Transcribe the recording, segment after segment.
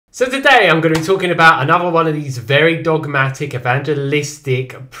So today I'm going to be talking about another one of these very dogmatic,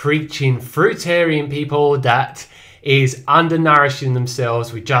 evangelistic, preaching fruitarian people that is undernourishing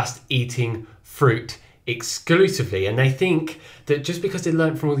themselves with just eating fruit exclusively. And they think that just because they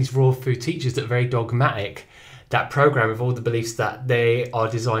learned from all these raw food teachers that are very dogmatic, that program with all the beliefs that they are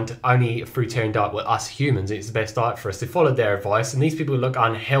designed to only eat a fruitarian diet with us humans, it's the best diet for us. They followed their advice, and these people look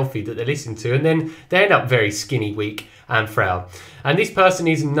unhealthy that they listen to, and then they end up very skinny, weak, and frail. And this person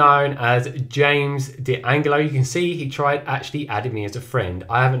is known as James D'Angelo. You can see he tried actually adding me as a friend.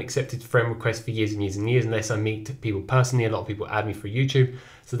 I haven't accepted friend requests for years and years and years unless I meet people personally. A lot of people add me through YouTube,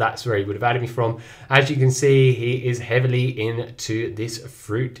 so that's where he would have added me from. As you can see, he is heavily into this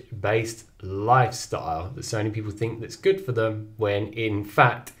fruit-based lifestyle that so many people think that's good for them, when in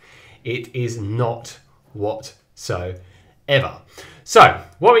fact it is not whatsoever. So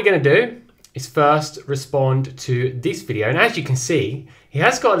what we're going to do is first respond to this video, and as you can see, he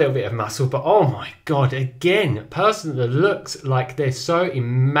has got a little bit of muscle, but oh my god, again, a person that looks like they're so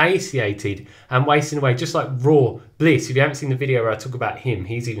emaciated and wasting away, just like Raw Bliss. If you haven't seen the video where I talk about him,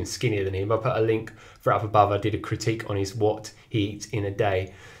 he's even skinnier than him. I'll put a link for it up above. I did a critique on his what he eats in a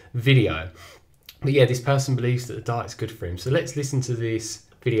day video. But yeah, this person believes that the diet's good for him. So let's listen to this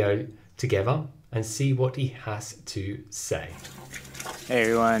video together and see what he has to say. Hey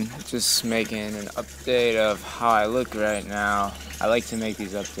everyone, just making an update of how I look right now. I like to make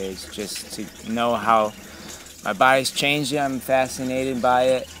these updates just to know how my body's changing. I'm fascinated by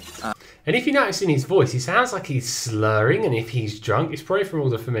it. And if you notice in his voice, he sounds like he's slurring, and if he's drunk, it's probably from all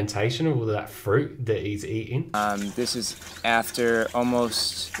the fermentation of all that fruit that he's eating. This is after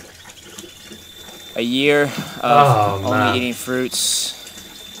almost a year of only eating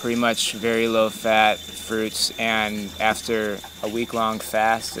fruits, pretty much very low fat fruits, and after a week-long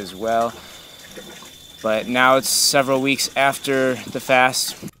fast as well. But now it's several weeks after the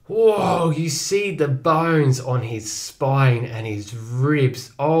fast. Whoa, you see the bones on his spine and his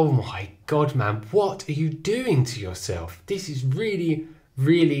ribs. Oh my god, man, what are you doing to yourself? This is really,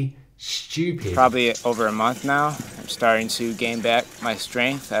 really stupid. Probably over a month now. I'm starting to gain back my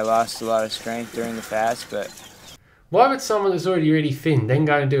strength. I lost a lot of strength during the fast, but why would someone that's already really thin then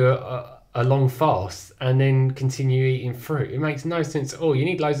go and do a long fast and then continue eating fruit? It makes no sense at all. You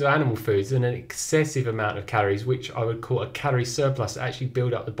need loads of animal foods and an excessive amount of calories, which I would call a calorie surplus, to actually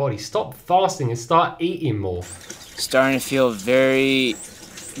build up the body. Stop fasting and start eating more. Starting to feel very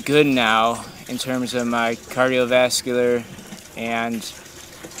good now in terms of my cardiovascular, and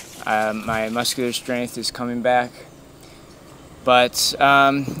my muscular strength is coming back. But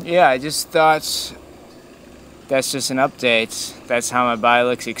yeah, I just thought that's just an update. That's how my body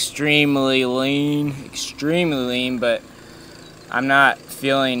looks. Extremely lean, but I'm not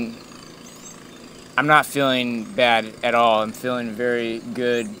feeling bad at all. I'm feeling very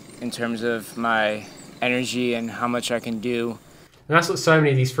good in terms of my energy and how much I can do. And that's what so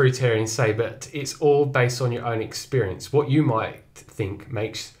many of these fruitarians say, but it's all based on your own experience. What you might think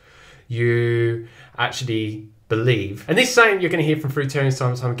makes you actually believe. And this is something you're going to hear from fruitarians time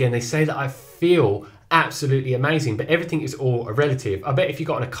and time again. They say that I feel absolutely amazing, but everything is all a relative. I bet if you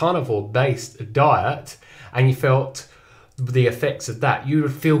got on a carnivore-based diet and you felt the effects of that, you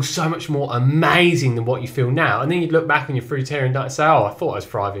would feel so much more amazing than what you feel now. And then you'd look back on your fruitarian diet and say, oh, I thought I was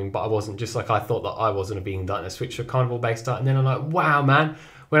thriving, but I wasn't, just like I thought that I was on a vegan diet, and I switched to a carnivore-based diet, and then I'm like, wow, man,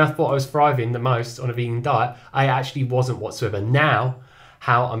 when I thought I was thriving the most on a vegan diet, I actually wasn't whatsoever. Now,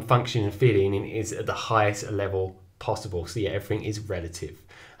 how I'm functioning and feeling is at the highest level possible. So yeah, everything is relative.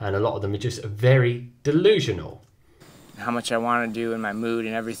 And a lot of them are just very delusional. How much I want to do in my mood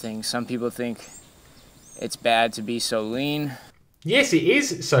and everything. Some people think it's bad to be so lean. Yes, it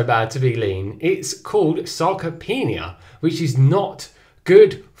is so bad to be lean. It's called sarcopenia, which is not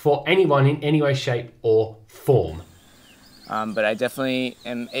good for anyone in any way, shape, or form. But I definitely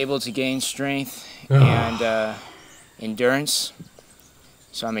am able to gain strength and endurance.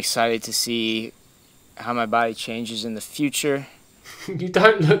 So I'm excited to see how my body changes in the future. You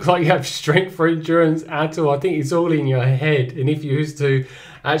don't look like you have strength for endurance at all. I think it's all in your head. And if you used to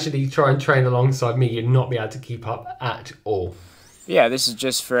actually try and train alongside me, you'd not be able to keep up at all. Yeah, this is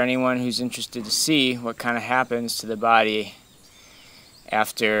just for anyone who's interested to see what kind of happens to the body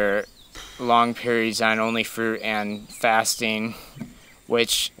after long periods on only fruit and fasting.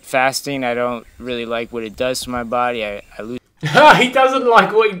 Which, fasting, I don't really like what it does to my body. I lose. He doesn't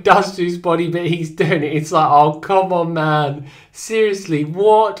like what he does to his body, but he's doing it. It's like, oh, come on, man. Seriously,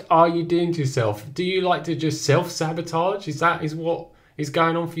 what are you doing to yourself? Do you like to just self-sabotage? Is what is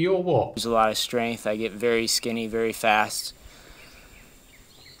going on for you, or what? There's a lot of strength. I get very skinny very fast.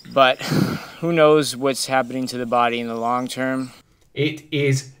 But who knows what's happening to the body in the long term? It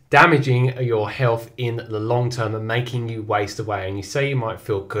is damaging your health in the long term and making you waste away. And you say you might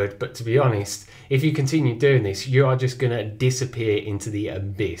feel good, but to be honest, if you continue doing this, you are just going to disappear into the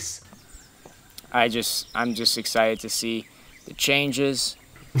abyss. I'm just excited to see the changes.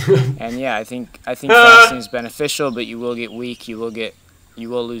 And yeah, I think fasting is beneficial, but you will get weak, you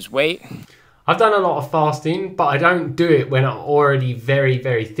will lose weight. I've done a lot of fasting, but I don't do it when I'm already very,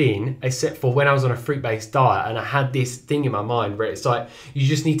 very thin, except for when I was on a fruit-based diet and I had this thing in my mind where it's like, you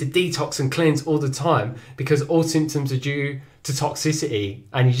just need to detox and cleanse all the time because all symptoms are due to toxicity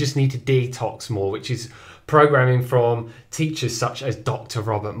and you just need to detox more, which is programming from teachers such as Dr.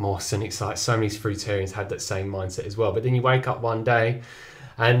 Robert Moss. And it's like so many Fruitarians had that same mindset as well. But then you wake up one day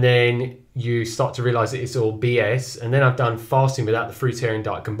and then you start to realize that it's all BS. And then I've done fasting without the Fruitarian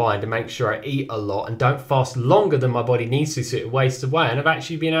diet combined to make sure I eat a lot and don't fast longer than my body needs to so it wastes away. And I've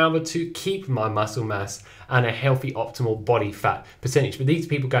actually been able to keep my muscle mass and a healthy optimal body fat percentage. But these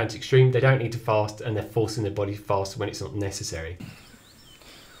people going to extreme, they don't need to fast and they're forcing their body to fast when it's not necessary.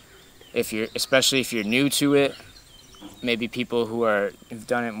 Especially if you're new to it, maybe people who've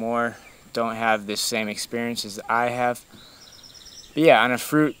done it more don't have this same experience as I have. But yeah, on a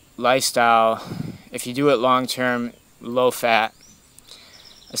fruit lifestyle, if you do it long term, low fat,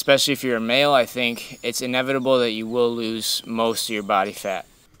 especially if you're a male, I think it's inevitable that you will lose most of your body fat.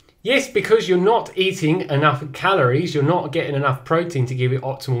 Yes, because you're not eating enough calories, you're not getting enough protein to give you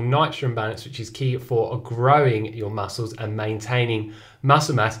optimal nitrogen balance, which is key for growing your muscles and maintaining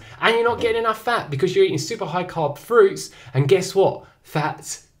muscle mass. And you're not getting enough fat because you're eating super high carb fruits. And guess what?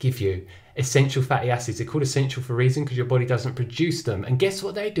 Fats give you essential fatty acids. They're called essential for a reason because your body doesn't produce them. And guess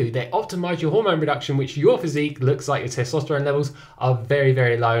what they do? They optimize your hormone production, which your physique looks like your testosterone levels are very,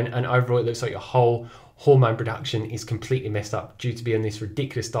 very low. And overall, it looks like your whole hormone production is completely messed up due to being on this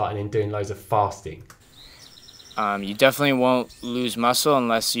ridiculous diet and then doing loads of fasting. You definitely won't lose muscle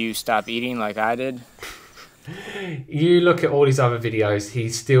unless you stop eating like I did. You look at all his other videos,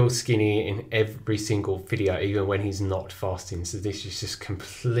 he's still skinny in every single video, even when he's not fasting. So this is just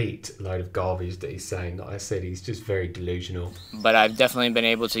complete load of garbage that he's saying. Like I said, he's just very delusional. But I've definitely been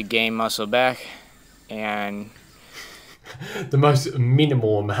able to gain muscle back, and the most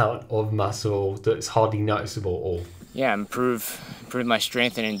minimal amount of muscle that's hardly noticeable at all. Yeah, improve my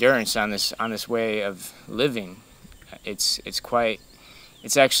strength and endurance on this way of living. It's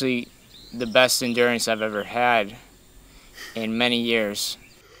actually the best endurance I've ever had in many years.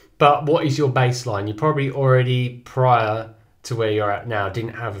 But what is your baseline? You probably already, prior to where you're at now,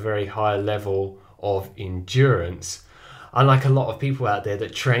 didn't have a very high level of endurance. Unlike a lot of people out there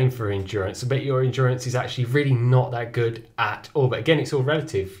that train for endurance, I bet your endurance is actually really not that good at all. But again, it's all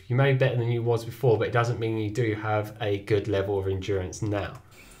relative. You may be better than you was before, but it doesn't mean you do have a good level of endurance now.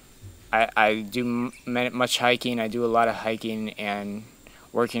 I do much hiking. I do a lot of hiking and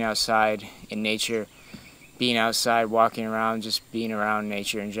working outside in nature, being outside, walking around, just being around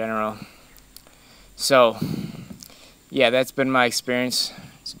nature in general. So, yeah, that's been my experience.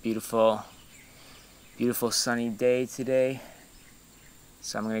 It's a beautiful sunny day today.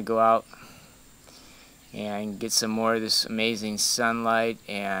 So I'm gonna go out and get some more of this amazing sunlight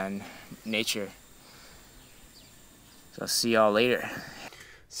and nature. So I'll see y'all later.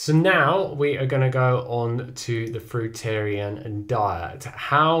 So now we are going to go on to the Fruitarian diet.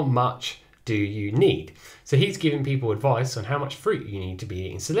 How much do you need? So he's giving people advice on how much fruit you need to be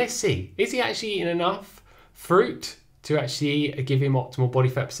eating. So let's see, is he actually eating enough fruit to actually give him optimal body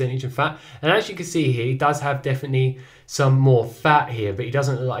fat percentage and fat? And as you can see here, he does have definitely some more fat here, but he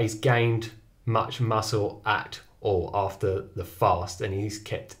doesn't look like he's gained much muscle at all after the fast, and he's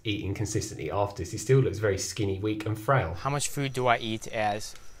kept eating consistently after this. He still looks very skinny, weak and frail. How much food do I eat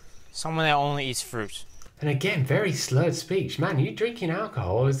as someone that only eats fruit? And again, very slurred speech. Man, are you drinking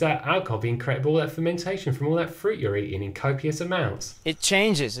alcohol, or is that alcohol being created by all that fermentation from all that fruit you're eating in copious amounts? It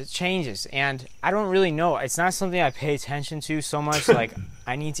changes, and I don't really know. It's not something I pay attention to so much, like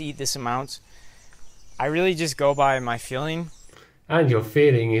I need to eat this amount. I really just go by my feeling. And your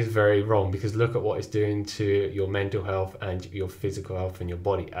feeling is very wrong, because look at what it's doing to your mental health and your physical health and your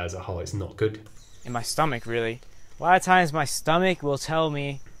body as a whole. It's not good. In my stomach, really. A lot of times my stomach will tell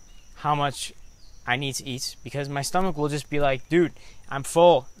me how much I need to eat, because my stomach will just be like, dude, I'm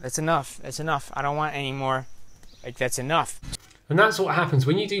full. That's enough. That's enough. I don't want any more. Like, that's enough. And that's what happens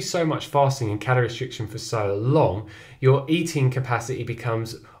when you do so much fasting and calorie restriction for so long. Your eating capacity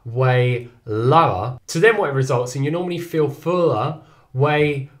becomes way lower. So then what it results in, you normally feel fuller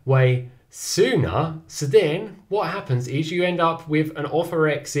way sooner. So then what happens is you end up with an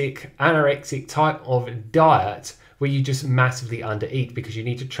anorexic type of diet where you just massively undereat, because you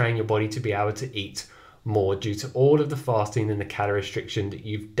need to train your body to be able to eat more due to all of the fasting and the calorie restriction that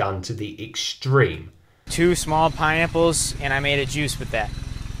you've done to the extreme. 2 small pineapples, and I made a juice with that.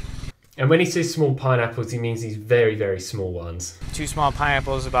 And when he says small pineapples, he means these very, very small ones. 2 small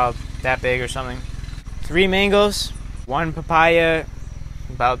pineapples about that big or something. 3 mangoes, 1 papaya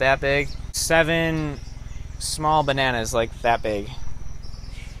about that big, 7 small bananas like that big.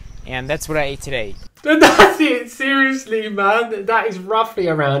 And that's what I ate today. That's it, seriously, man. That is roughly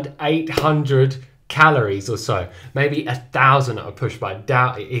around 800 calories or so. Maybe 1,000 at a push, but I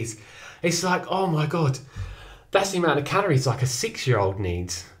doubt it is. It's like, oh my God, that's the amount of calories like a 6-year-old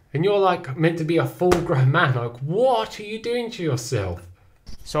needs. And you're like meant to be a full-grown man. Like, what are you doing to yourself?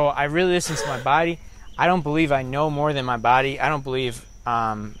 So I really listen to my body. I don't believe I know more than my body. I don't believe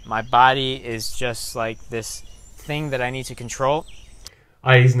my body is just like this thing that I need to control.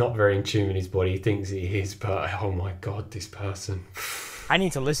 He's not very in tune with his body. He thinks he is, but oh my God, this person. I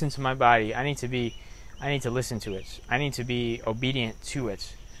need to listen to my body. I need to listen to it. I need to be obedient to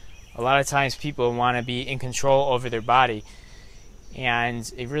it. A lot of times people want to be in control over their body,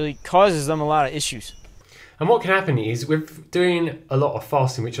 and it really causes them a lot of issues. And what can happen is with doing a lot of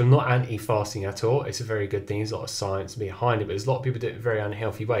fasting, which I'm not anti-fasting at all, it's a very good thing. There's a lot of science behind it, but there's a lot of people do it in very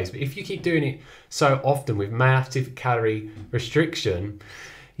unhealthy ways. But if you keep doing it so often with massive calorie restriction,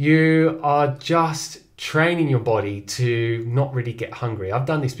 you are just training your body to not really get hungry. I've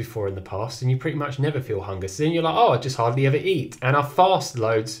done this before in the past, and you pretty much never feel hunger. So then you're like, oh, I just hardly ever eat, and I fast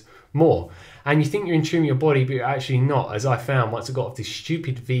loads more. And you think you're in tune with your body, but you're actually not. As I found once I got off this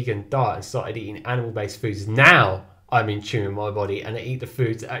stupid vegan diet and started eating animal-based foods, now I'm in tune with my body and I eat the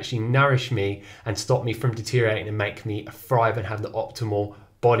foods that actually nourish me and stop me from deteriorating and make me thrive and have the optimal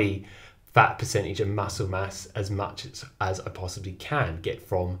body fat percentage and muscle mass as much as I possibly can get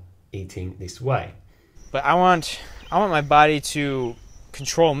from eating this way. But I want my body to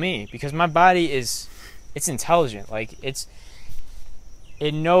control me, because my body it's intelligent. Like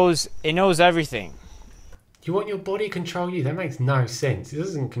it knows everything. You want your body to control you? That makes no sense. It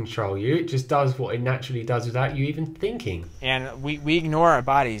doesn't control you. It just does what it naturally does without you even thinking. And we ignore our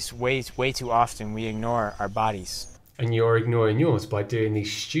bodies way too often. We ignore our bodies. And you're ignoring yours by doing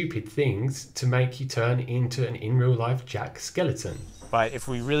these stupid things to make you turn into an in real life Jack skeleton. But if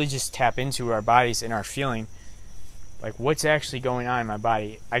we really just tap into our bodies and our feeling, like what's actually going on in my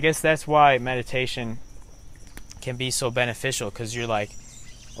body, I guess that's why meditation can be so beneficial, because you're like,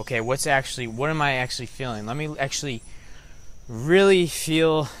 okay, what am I actually feeling? Let me actually really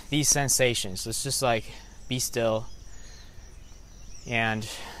feel these sensations. Let's just like be still. And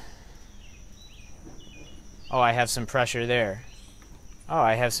oh, I have some pressure there. Oh,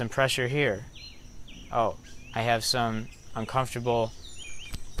 I have some pressure here. Oh, I have something uncomfortable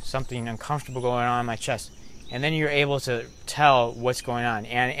going on in my chest. And then you're able to tell what's going on.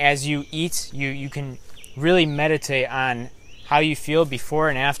 And as you eat, you can really meditate on how you feel before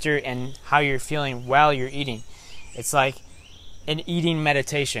and after, and how you're feeling while you're eating. It's like an eating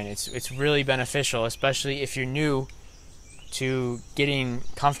meditation. It's really beneficial, especially if you're new to getting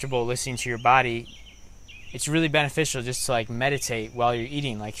comfortable listening to your body. It's really beneficial just to like meditate while you're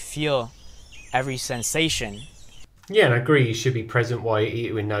eating, like feel every sensation. Yeah, and I agree, you should be present while you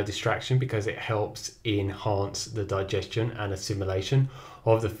eat with no distraction, because it helps enhance the digestion and assimilation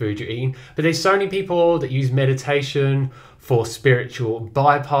of the food you're eating. But there's so many people that use meditation for spiritual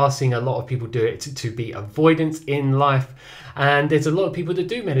bypassing. A lot of people do it to be avoidance in life. And there's a lot of people that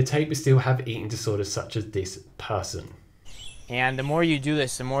do meditate but still have eating disorders, such as this person. And the more you do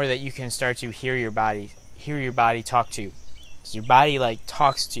this, the more that you can start to hear your body talk to you. So your body like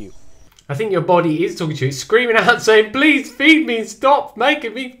talks to you. I think your body is talking to you. It's screaming out saying, please feed me, stop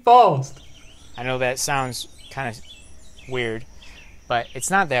making me fast. I know that sounds kind of weird, but it's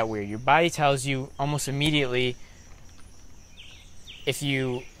not that weird. Your body tells you almost immediately if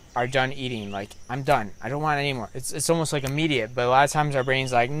you are done eating, like, I'm done, I don't want it anymore. It's almost like immediate, but a lot of times our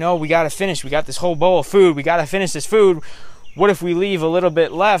brain's like, no, we gotta finish. We got this whole bowl of food. We gotta finish this food. What if we leave a little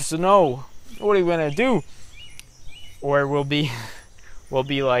bit left? So no, what are we gonna do? Or we'll be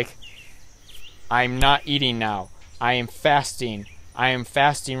like, I'm not eating now. I am fasting. I am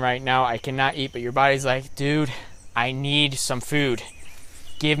fasting right now. I cannot eat. But your body's like, dude, I need some food.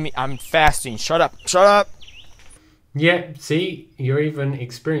 I'm fasting. Shut up. Shut up. Yeah, see, you're even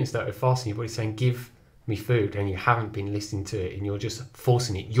experienced that with fasting. Your body's saying, give me food, and you haven't been listening to it, and you're just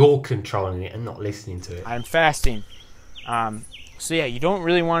forcing it. You're controlling it and not listening to it. I'm fasting. So yeah, you don't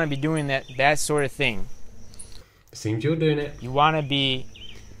really want to be doing that sort of thing. Seems you're doing it. You want to be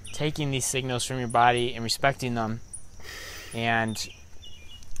taking these signals from your body and respecting them, and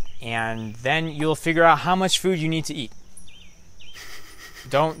then you'll figure out how much food you need to eat.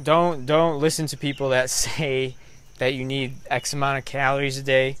 Don't listen to people that say that you need X amount of calories a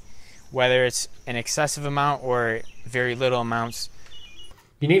day, whether it's an excessive amount or very little amounts.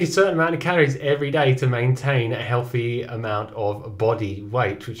 You need a certain amount of calories every day to maintain a healthy amount of body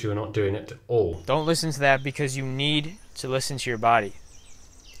weight, which you're not doing at all. Don't listen to that, because you need to listen to your body.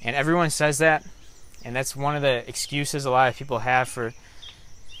 And everyone says that, and that's one of the excuses a lot of people have for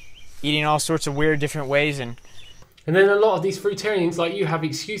eating all sorts of weird different ways. And then a lot of these fruitarians like you have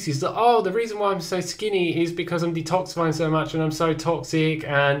excuses that, oh, the reason why I'm so skinny is because I'm detoxifying so much and I'm so toxic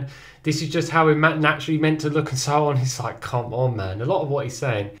and this is just how we're naturally meant to look and so on. It's like, come on, man. A lot of what he's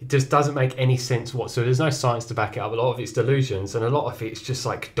saying, it just doesn't make any sense whatsoever. There's no science to back it up. A lot of it's delusions, and a lot of it's just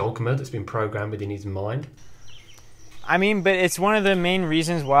like dogma that's been programmed within his mind. I mean, but it's one of the main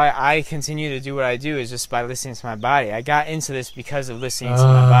reasons why I continue to do what I do, is just by listening to my body. I got into this because of listening to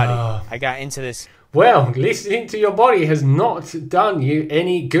my body. I got into this. Well, listening to your body has not done you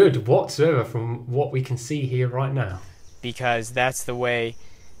any good whatsoever from what we can see here right now. Because that's the way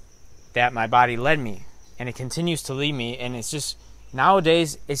that my body led me, and it continues to lead me, and it's just,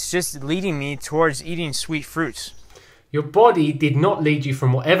 nowadays, it's just leading me towards eating sweet fruits. Your body did not lead you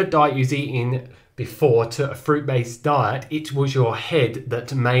from whatever diet you was eating before to a fruit-based diet. It was your head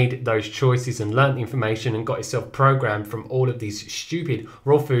that made those choices and learned the information and got itself programmed from all of these stupid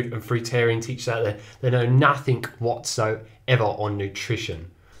raw food and fruitarian teachers out there that know nothing whatsoever on nutrition.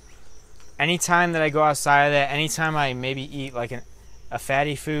 Anytime that I go outside of that, anytime I maybe eat like a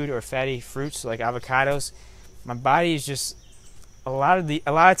fatty food or fatty fruits like avocados, my body is just a lot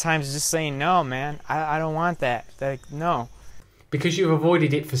of times is just saying, no, man, I don't want that. No. Because you've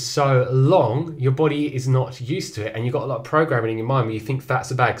avoided it for so long, your body is not used to it, and you've got a lot of programming in your mind where you think fats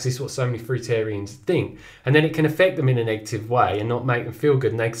are bad, because this is what so many fruitarians think. And then it can affect them in a negative way and not make them feel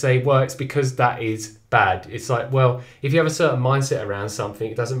good. And they say, well, it's because that is bad. It's like, well, if you have a certain mindset around something,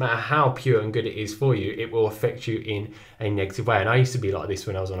 it doesn't matter how pure and good it is for you, it will affect you in a negative way. And I used to be like this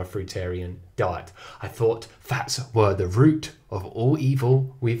when I was on a fruitarian diet. I thought fats were the root of all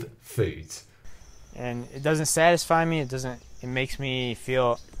evil with foods. And it doesn't satisfy me. It makes me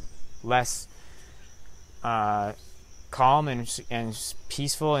feel less calm and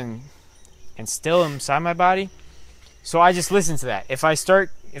peaceful and still inside my body. So I just listen to that. If I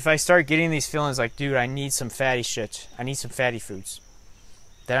start getting these feelings like, dude, I need some fatty shit, I need some fatty foods,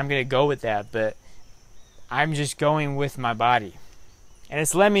 then I'm gonna go with that. But I'm just going with my body, and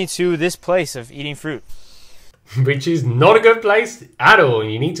it's led me to this place of eating fruit. Which is not a good place at all.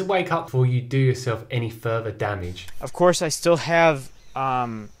 You need to wake up before you do yourself any further damage. Of course, I still have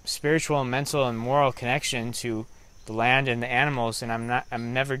spiritual and mental and moral connection to the land and the animals, and I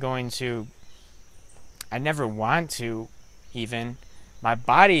never want to even. My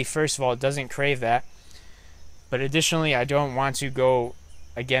body, first of all, doesn't crave that. But additionally, I don't want to go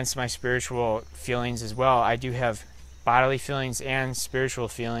against my spiritual feelings as well. I do have bodily feelings and spiritual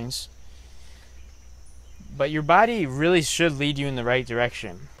feelings. But your body really should lead you in the right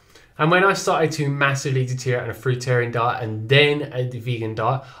direction. And when I started to massively deteriorate on a fruitarian diet and then a vegan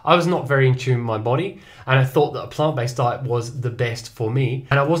diet, I was not very in tune with my body, and I thought that a plant-based diet was the best for me.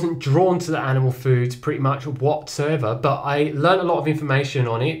 And I wasn't drawn to the animal foods pretty much whatsoever, but I learned a lot of information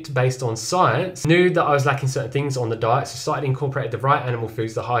on it based on science, knew that I was lacking certain things on the diet, so started incorporating the right animal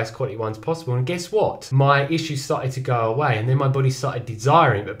foods, the highest quality ones possible, and guess what? My issues started to go away, and then my body started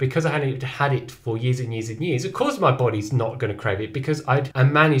desiring it. But because I hadn't had it for years and years and years, of course my body's not going to crave it, because I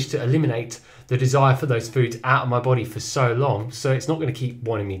managed to eliminate the desire for those foods out of my body for so long, so it's not going to keep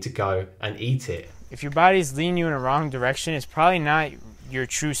wanting me to go and eat it. If your body's leading you in a wrong direction, it's probably not your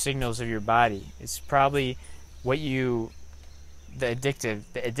true signals of your body. It's probably the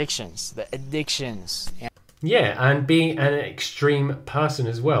addictions. Yeah, and being an extreme person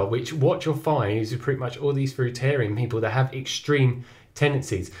as well, which what you'll find is pretty much all these fruitarian people that have extreme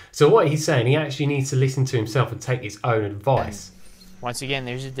tendencies. So what he's saying, he actually needs to listen to himself and take his own advice. And once again,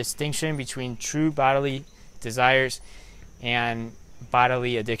 there's a distinction between true bodily desires and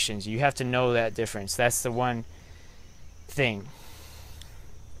bodily addictions. You have to know that difference. That's the one thing.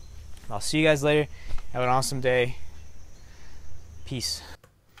 I'll see you guys later. Have an awesome day. Peace.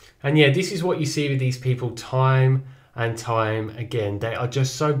 And yeah, this is what you see with these people time and time again. They are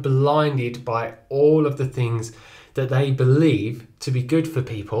just so blinded by all of the things that they believe to be good for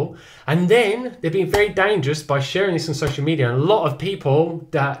people. And then they're being very dangerous by sharing this on social media. And a lot of people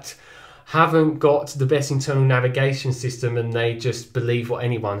that haven't got the best internal navigation system and they just believe what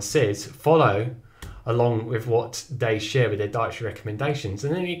anyone says, follow along with what they share with their dietary recommendations,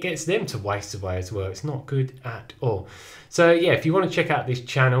 and then it gets them to waste away as well. It's not good at all. So yeah, if you want to check out this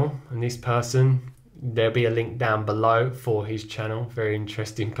channel and this person, There'll be a link down below for his channel. Very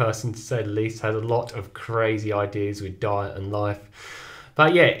interesting person to say the least. Has a lot of crazy ideas with diet and life.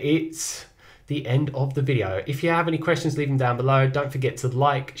 But yeah, it's the end of the video. If you have any questions, leave them down below. Don't forget to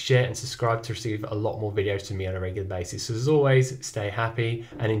like, share and subscribe to receive a lot more videos from me on a regular basis. So as always, stay happy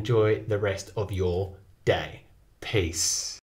and enjoy the rest of your day. Peace.